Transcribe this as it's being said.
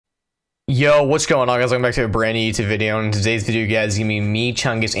Yo, what's going on, guys? Welcome back to a brand new YouTube video. And in today's video, guys, is gonna be me,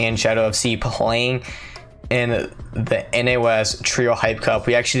 Chungus, and Shadow FC playing in the NOS Trio Hype Cup.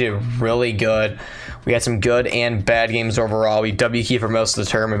 We actually did really good. We had some good and bad games overall. We W keyed for most of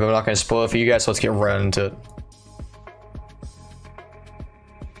the tournament, but we're not gonna spoil it for you guys, so let's get right into it.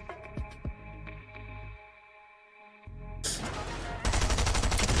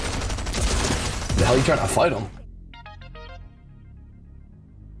 The hell are you trying to fight him?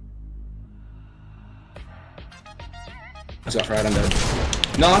 I got fried, I'm dead.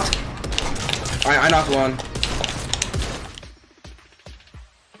 Knocked! I knocked one.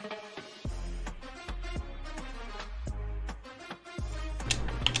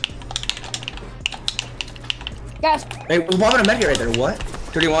 Guys. Hey, we're bombing a med right there, what?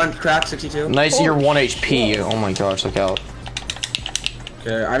 31, crack, 62. Nice, you're 1 HP. Oh my gosh, look out.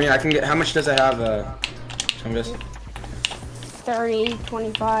 Okay, I mean, I can get, how much does it have, Chungus? 30,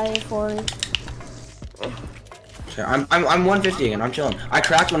 25, 40. Okay, I'm 150 and I'm chilling. I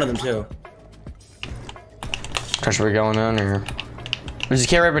cracked one of them too. Should we going in or? There's a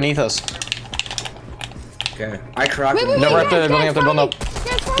kid right beneath us. Okay, I cracked Wait, one. No, right there, they're building up, they're building up.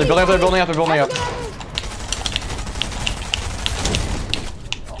 They're building up, they're building up, they're building up.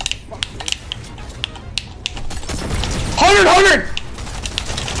 Hundred!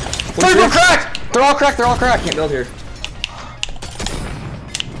 They're cracked! They're all cracked, they're all I cracked. can't build here.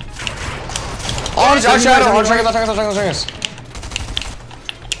 On Shadow, on Chungus.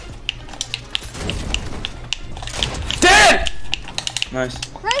 Dead! Nice.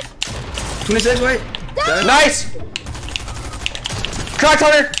 Nice. 26, wait. Dead. Nice! Cracked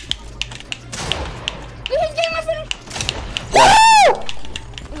 100! He's getting my finish. Woo!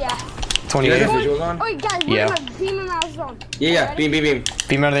 Yeah. You guys 28. have visuals on? Oh, guys, we're gonna beam him out of zone. Yeah, beam. Beam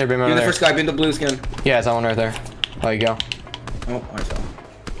out of there, beam out Beam of the there. first guy, beam the blue skin. Yeah, it's that one right there. There you go. Oh, I fell.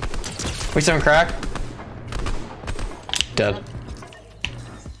 Wait, 7 crack. Dead.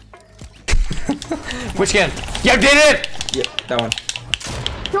 Which skin? You did it! Yeah, that one.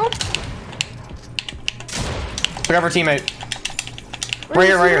 Nope. Pick up our teammate. Right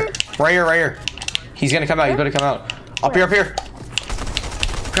here. He's gonna come out, he's gonna come out. Up here.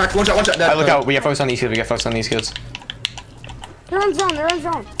 Cracked, one shot, dead. Alright, look out, we got focus on these kids, They're in zone,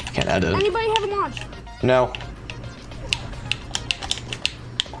 Can't edit. Anybody have a launch? No.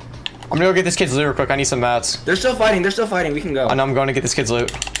 I'm gonna go get this kid's loot real quick, I need some mats. They're still fighting, we can go. I know I'm going to get this kid's loot.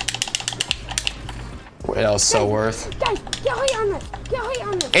 Wait, that was so worth. Guys, get height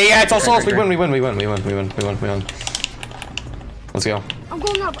on this. Hey, yeah, it's all souls. We win. Let's go. I'm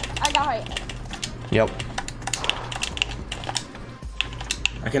going up. I got height. Yep.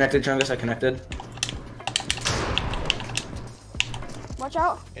 I connected, Chungus, I connected. Watch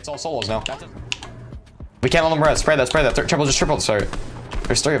out. It's all solos now. We can't let them rest. Spray that. Triple. Sorry.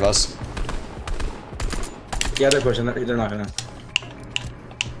 There's 3 of us. Yeah, they're pushing, they're not gonna.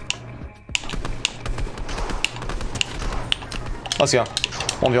 Let's go.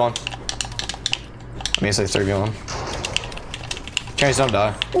 1v1. I mean, say 3v1. Chance don't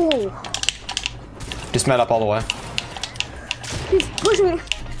die. Ooh. Just met up all the way. He's pushing me.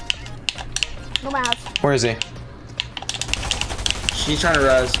 No mats. Where is he? She's trying to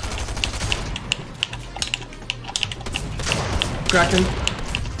res. Cracked him.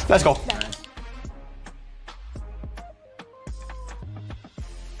 Let's go.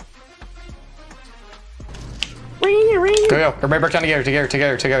 Right in here. Go. Everybody break down together.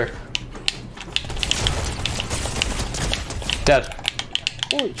 Dead.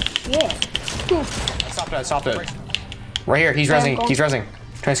 Holy shit. Stop it. Right here. He's resing.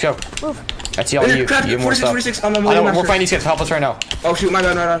 Trying to go. Move. That's y'all. You have more stuff. 46, I know, we're fighting these kids. Help us right now. Oh shoot, my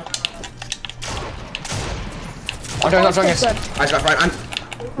bad. I'm trying. I just got fried.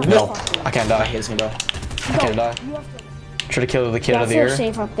 No, I can't I die. hate this game, bro. I can't die. Should have killed the kid out of the air.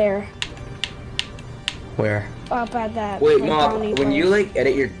 Safe up there. Where? Up at that. Wait, like, Mob, bounty when place. you like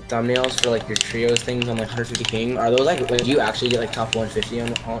edit your thumbnails for like your trios things on like 150 ping, are those like do you actually get like top 150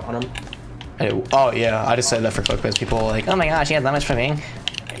 on them? Oh yeah, I just said that for clickbait. People are like, oh my gosh, he has that much for ping.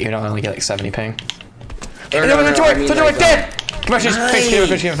 You don't only get like 70 ping. Or, No, I mean, like, dead! Come on, Nice.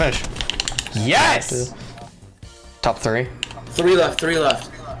 finish. Yes! Top 3. 3 left.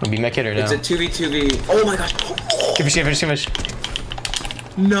 Would be mech hit or no? It's a 2v2v. Oh my gosh. Finish.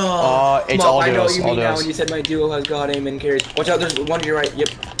 No. It's Mob, all I know duos, what you all mean now duos. when you said my duo has god aim and carries. Watch out, there's one to your right. Yep.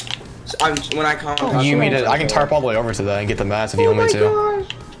 So when I come. You mean it? I can tarp all the way over to that and get the mats if you want me to. Oh my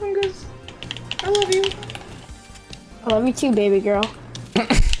gosh, Chungus. I love you. I love you too, baby girl.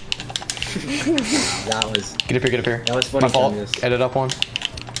 That was. Get up here. That was funny. My fault. Chungus. Edit up one.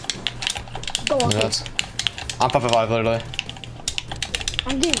 Go on. I'm 5'5", literally.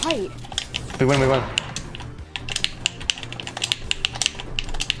 I'm getting height. We win, we win.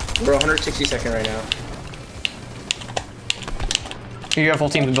 Bro, 160-second right now. You got a full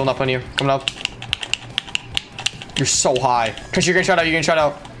team building up on you. Coming up. You're so high. Chris, you're getting shot out. You're getting shot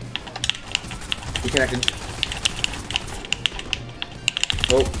out. You connected.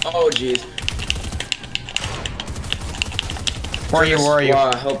 Oh, jeez. Where are you? Where are you?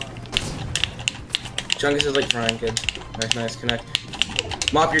 Help. Chungus is like trying, kid. Nice, connect.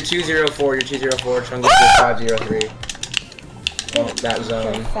 Mop, you're 204, you're 204, Chungus is 503. Oh, that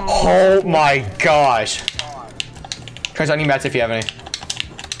zone. Oh my gosh. Chris, I need mats if you have any.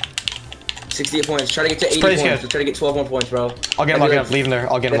 68 points. Try to get to 80 Spray points. kid. Let's try to get 12 more points, bro. I'll get him, Leave him there.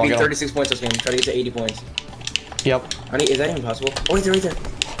 I'll get him, That'd be 36 points this game. Try to get to 80 points. Yep. Is that even possible? Oh, right there.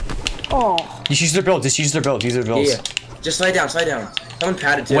 Oh. Just use their build. Just use their build. Use their builds. Yeah. Just slide down. Someone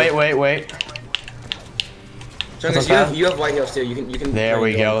padded too. Wait. Chungus, you have white heels too. You can. There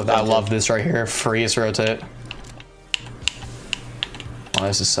we go. I love this right here. Freeze rotate. Oh,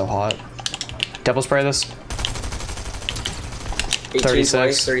 this is so hot. Double spray this.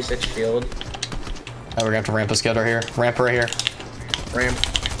 36. 36 shield. Oh, we're gonna have to ramp this kid right here. Ramp right here. Ramp.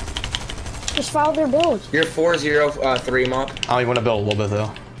 Just follow their build. You're 403 Mop. I only want to build a little bit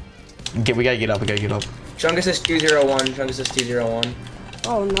though. We gotta get up. Chungus is 201.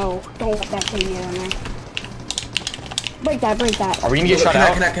 Oh no. Don't let that thing get in there. Break that. Are we gonna get shot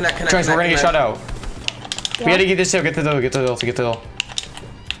out? Connect. Chungus, we're gonna get shot out. Yeah. We gotta get this hill. Get the hill.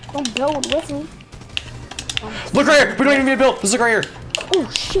 Don't build with me. Look right here. We don't even need to build. Let's look right here. Oh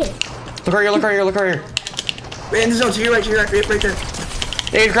shit. Look right here. Wait, in the zone. To your right there.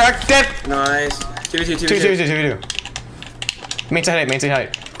 8 crack. Dead. Nice. 2v2. Maintain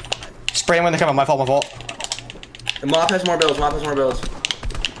height. Spray them when they come up. My fault. The Mop has more builds.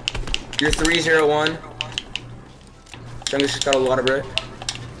 You're 301. Chungus just got a lot of brick.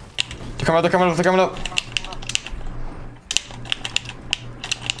 They're coming up.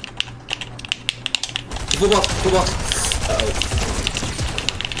 Full box. Uh-oh.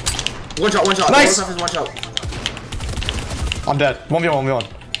 One shot. Nice. One shot. I'm dead. 1v1.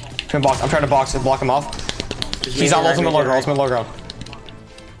 I'm trying to box and block him off. He's on ultimate low ground.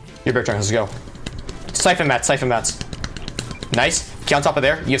 You're big, Chungus. Let's go. Siphon mats. Nice. Get on top of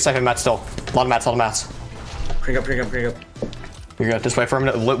there. You have siphon mats still. A lot of mats. Crank up. You're good. Just wait for him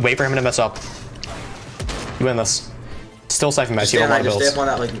to mess up. You win this. Still siphon mats. You have a lot of builds. Stay up on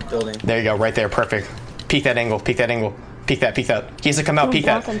that like building. There you go. Right there. Perfect. Peek that angle. Peek that. He has to come out. Peek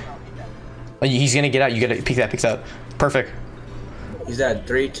that. Oh, he's gonna get out. You gotta peek that. Perfect. He's dead.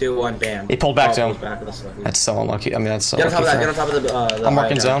 3, 2, 1, bam. He pulled back zone. Back That's so unlucky. I mean, that's so Get on top of unlucky. that. Get on top of the I'm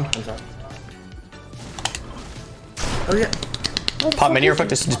marking zone. Oh yeah. Pop mini real quick.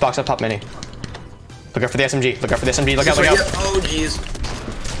 Just box up. Pop mini. Look out for the SMG. Look out. Look out. Oh jeez.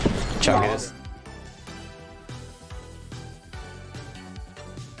 Chungus.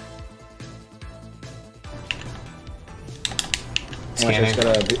 Scanning.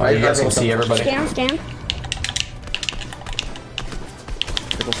 Oh, you guys can see everybody. Scan.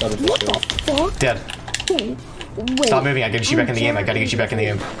 What the fuck? Dead. Wait. Stop moving. I gotta get you back in the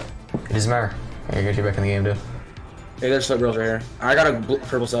game. It doesn't matter. I gotta get you back in the game, dude. Hey, there's sub girls right here. I got a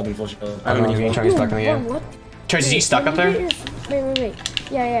purple sub in full shield. I don't know if you're trying to stuck in the game. What? Trace, is he stuck up there? Wait.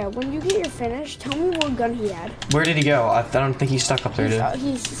 Yeah. When you get your finish, tell me what gun he had. Where did he go? I don't think he's stuck up there, dude.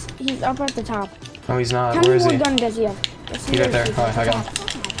 He's up at the top. No, he's not. Tell Where me is what he? gun does he have. He's right there. Oh, I got him.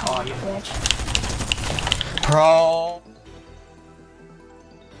 Oh, you bitch. Pro.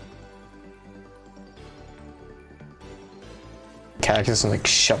 Cactus and like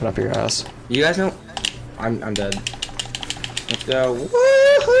shoving up your ass. You guys know? I'm dead. Let's go.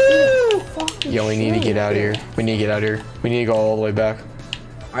 Woohoo! Yo, we need to get out of here. We need to go all the way back.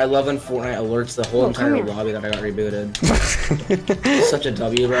 I love when Fortnite alerts the whole entire lobby that I got rebooted. Such a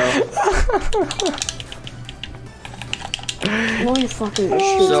W, bro. Nobody fucking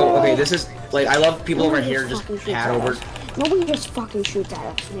shoots So, at okay, us. this is, like, I love people over here just fucking shoots pad at over. us. Nobody just fucking shoots at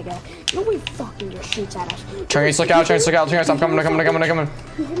us, nigga. Nobody fucking just shoots at us. Chungus, look out. I'm coming.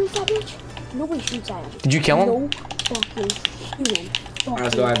 You hear me, fat bitch? Nobody shoots at him. Did you kill him? No fucking human. Alright,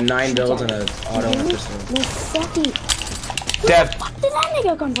 let's go. I have 9 builds and an auto and a pistol. No fucking. Dead. Where the fuck did that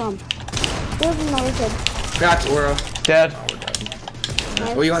nigga come from? There's another kid. Cracked, Oro. Dead.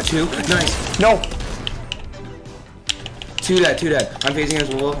 Oh, you got 2? Nice. No. 2 dead. I'm facing his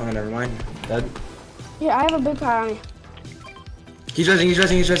wall. Oh, never mind. Dead. Yeah, I have a big pie on me. He's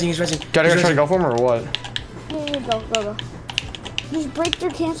resing. Gotta try to go for him or what? Yeah, go. Just break their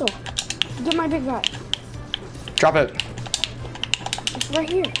cancel. Get my big pie. Drop it. It's right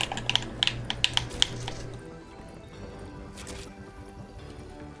here.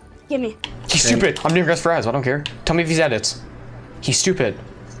 Give me. He's He's stupid. I'm doing Grass for ads. I don't care. Tell me if he's edits. He's stupid.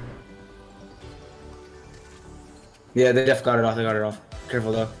 Yeah, they def got it off. They got it off.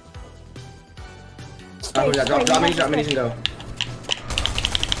 Careful though. Drop minis and go.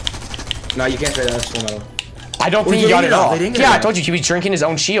 No, you can't trade that. That's full metal. I don't think he got it off. Yeah, I told you he was drinking his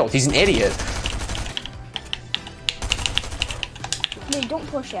own shield. He's an idiot. Hey, don't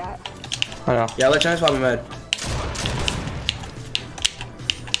push that. I know. Yeah, let Chungus pop him med.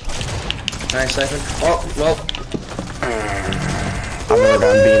 Nice, Siphon. Oh, well. I've never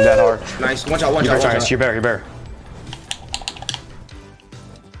gotten beaten that hard. Nice. One shot, one shot. You're better.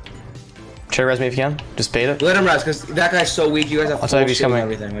 Try to res me if you can. Just bait it. Let him res, because that guy's so weak. You guys have I'll tell you if he's coming.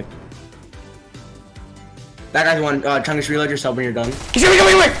 Everything. Like, that guy's one. Chungus, reload yourself when you're done. He's coming!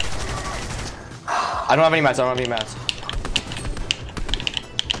 I don't have any mats.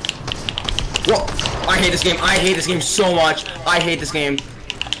 Whoa! I hate this game. I hate this game so much. I hate this game.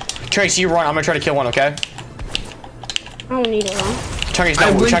 Trace, you run. I'm gonna try to kill one, okay? I don't need it, run.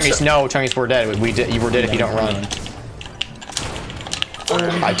 Chungus, we're dead. You were dead if you don't run.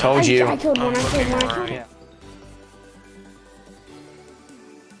 I told you. I killed one. Yeah.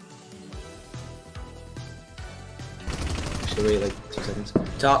 Should wait like 2 seconds.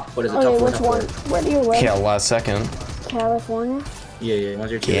 Top, what is it? Okay, Top 4, which top one? 4. Where do you live? Yeah, last second. California? Yeah,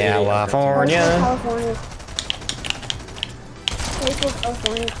 once you're two. California. California. Facebook,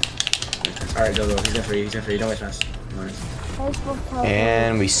 California. Alright, go. He's in free. Don't waste fast. Nice. Facebook, California.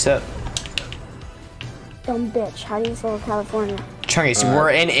 And we set. Dumb bitch. How do you spell California? Chungus,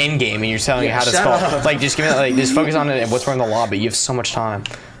 we're in game and you're telling me how to spell. Like, just give me just focus on it and what's wrong in the lobby. You have so much time.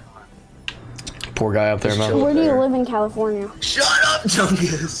 Poor guy up there, man. Where do you live in California? Shut up,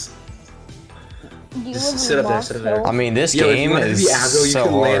 Chungus! Do you Just live sit in up there. I mean, this game is so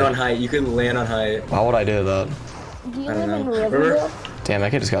hard. You can land on height. Why would I do that? Do you live in Riverdale? Damn,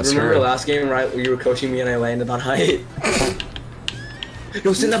 that kid just got Remember screwed. last game, right, where you were coaching me and I landed on height?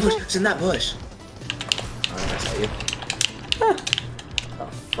 No, sit in that bush. Sit in that bush. Alright, I saw you.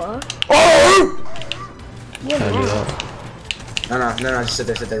 Fuck. Oh! You're Can't do mad. that. No, just sit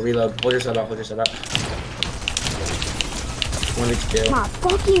there. Reload. Hold yourself up. One HP. Nah,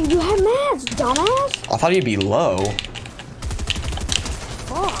 fuck you. You have mats, dumbass. I thought he'd be low.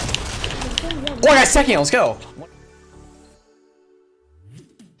 Fuck. Oh, I got second. Let's go.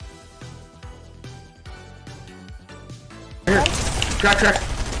 Here. Crack.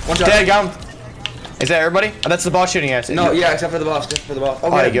 One shot. Dead, got him. Is that everybody? Oh, that's the boss shooting at. No, yeah, except for the boss.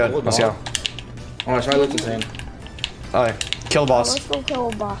 Alright, good. Let's go. Oh, try lifting him. Alright, kill the boss. Let's go kill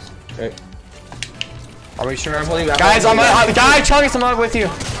a boss. Okay. Are we sure? I'm holding back. Guys, Chungus, I'm with you.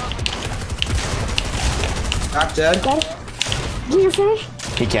 Back dead. Got it? Did you finish?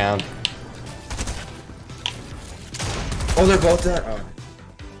 He can't. Oh, they're both dead. Oh.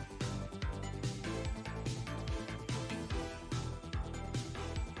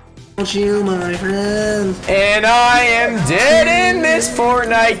 Don't you, my friend? And I am dead in this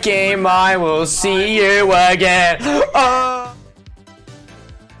Fortnite game. I will see you again. Oh.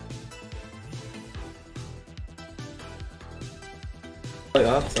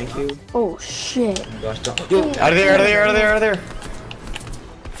 Up, thank you. Oh shit. Gosh, Out of there.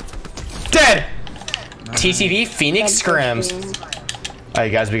 Dead. TTV Phoenix Scrims.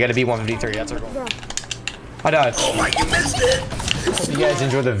 Alright, guys, we gotta be 153. That's our goal. I died. Oh my, you missed it! Hope you guys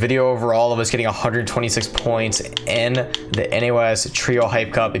enjoyed the video overall of us getting 126 points in the NOS Trio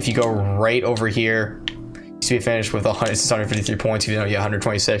Hype Cup. If you go right over here, you see we finished with 653 points. Even though you had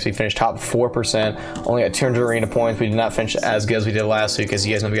 126, we finished top 4%. Only got 200 arena points. We did not finish as good as we did last week, as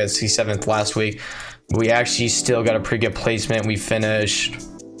you guys know we got C7th last week. We actually still got a pretty good placement. We finished.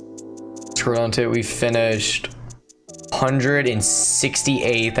 Scroll down to it. We finished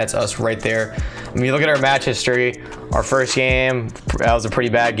 168th. That's us right there. When you look at our match history, our first game, that was a pretty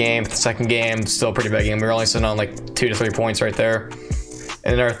bad game. The second game, still a pretty bad game. We were only sitting on like 2 to 3 points right there.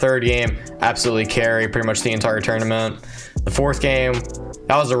 And then our third game, absolutely carried pretty much the entire tournament. The fourth game,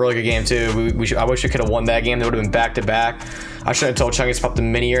 that was a really good game too. I wish we could have won that game. That would have been back to back. I should have told Chungus to pop the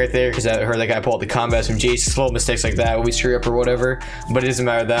mini right there because I heard that guy pull out the combats from Jace. Little mistakes like that, we screw up or whatever, but it doesn't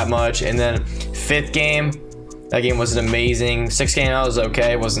matter that much. And then fifth game, that game wasn't amazing. Sixth game, that was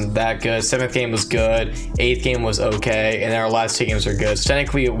okay. It wasn't that good. Seventh game was good. Eighth game was okay. And then our last 2 games were good. So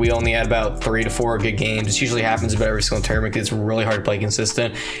technically, we only had about 3 to 4 good games. This usually happens about every single tournament because it's really hard to play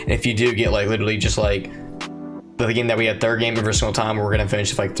consistent. And if you do get like literally just like the game that we had third game every single time, we're gonna finish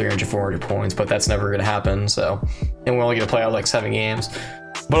with like 300, 400 points. But that's never gonna happen. So, and we're only gonna play out like 7 games.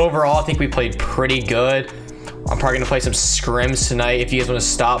 But overall, I think we played pretty good. I'm probably gonna play some scrims tonight. If you guys want to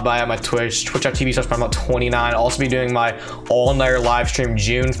stop by at my Twitch, twitch.tv/about29. I'll also be doing my all-nighter live stream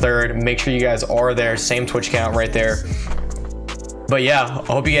June 3rd. Make sure you guys are there. Same Twitch account right there. But yeah, I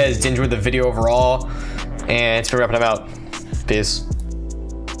hope you guys did enjoy the video overall. And it's been wrapping up out. Peace.